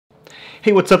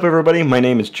Hey, what's up everybody? My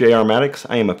name is J.R. Maddox.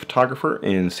 I am a photographer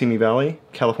in Simi Valley,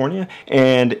 California,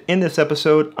 and in this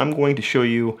episode I'm going to show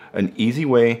you an easy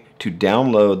way to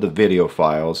download the video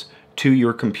files to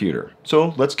your computer.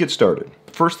 So let's get started.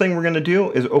 First thing we're going to do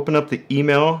is open up the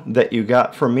email that you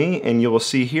got from me, and you will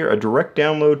see here a direct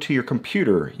download to your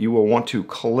computer. You will want to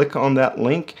click on that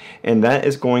link, and that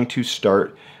is going to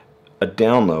start a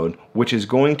download, which is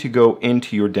going to go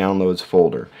into your downloads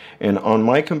folder. And on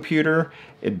my computer,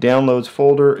 it downloads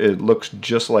folder, it looks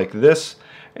just like this,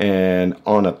 and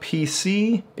on a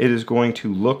PC it is going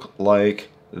to look like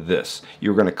this.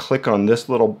 You're going to click on this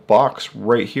little box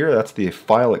right here, that's the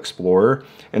file explorer,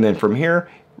 and then from here,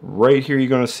 right here, you're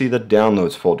going to see the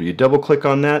downloads folder. You double click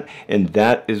on that, and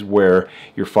that is where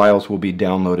your files will be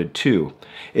downloaded to.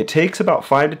 It takes about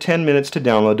 5 to 10 minutes to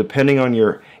download depending on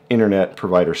your internet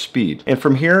provider speed. And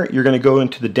from here, you're going to go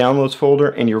into the downloads folder,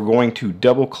 and you're going to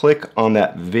double click on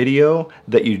that video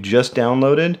that you just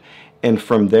downloaded, and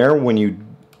from there, when you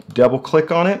double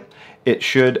click on it, it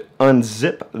should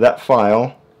unzip that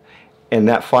file, and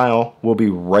that file will be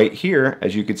right here,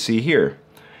 as you can see here.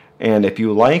 And if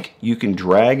you like, you can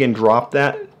drag and drop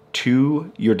that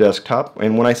to your desktop.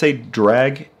 And when I say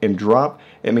drag and drop,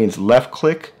 it means left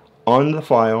click on the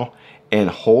file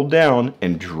and hold down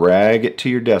and drag it to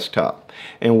your desktop.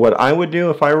 And what I would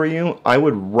do if I were you, I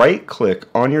would right click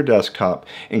on your desktop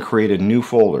and create a new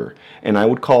folder. And I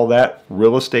would call that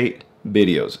Real Estate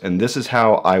Videos. And this is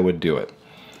how I would do it.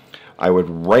 I would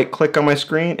right click on my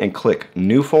screen and click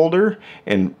New Folder,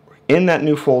 and in that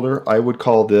new folder, I would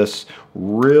call this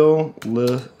Real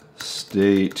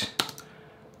Estate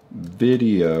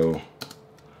Video,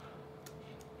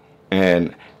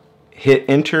 and hit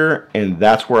enter, and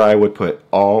that's where I would put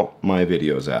all my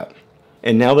videos at.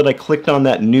 And now that I clicked on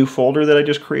that new folder that I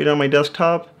just created on my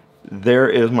desktop, there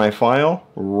is my file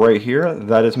right here.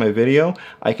 That is my video.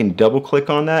 I can double click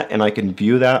on that and I can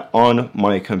view that on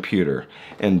my computer,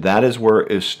 and that is where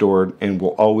it is stored and will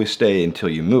always stay until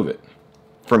you move it.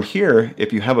 From here,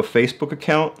 if you have a Facebook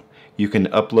account, you can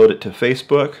upload it to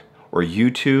Facebook or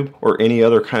YouTube or any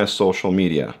other kind of social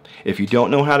media. If you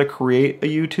don't know how to create a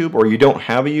YouTube, or you don't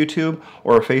have a YouTube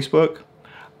or a Facebook,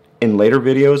 in later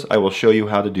videos I will show you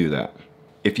how to do that.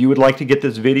 If you would like to get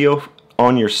this video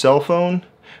on your cell phone,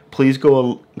 please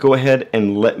go ahead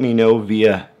and let me know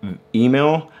via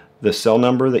email the cell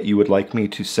number that you would like me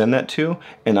to send that to,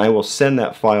 and I will send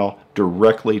that file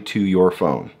directly to your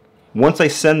phone. Once I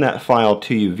send that file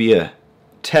to you via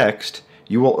text,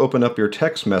 you will open up your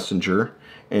text messenger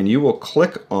and you will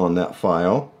click on that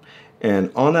file,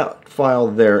 and on that file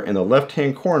there in the left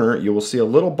hand corner you will see a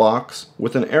little box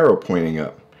with an arrow pointing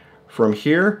up. From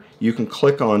here you can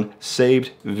click on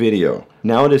Saved Video.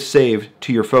 Now it is saved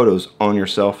to your photos on your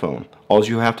cell phone. All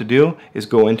you have to do is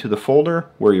go into the folder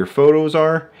where your photos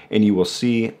are and you will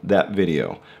see that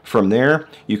video. From there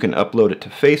you can upload it to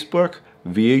Facebook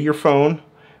via your phone,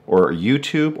 or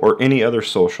YouTube, or any other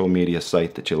social media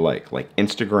site that you like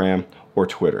Instagram or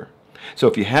Twitter. So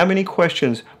if you have any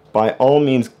questions, by all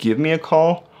means give me a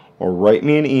call or write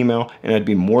me an email, and I'd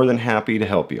be more than happy to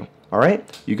help you.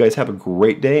 Alright, you guys have a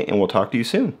great day, and we'll talk to you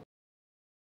soon.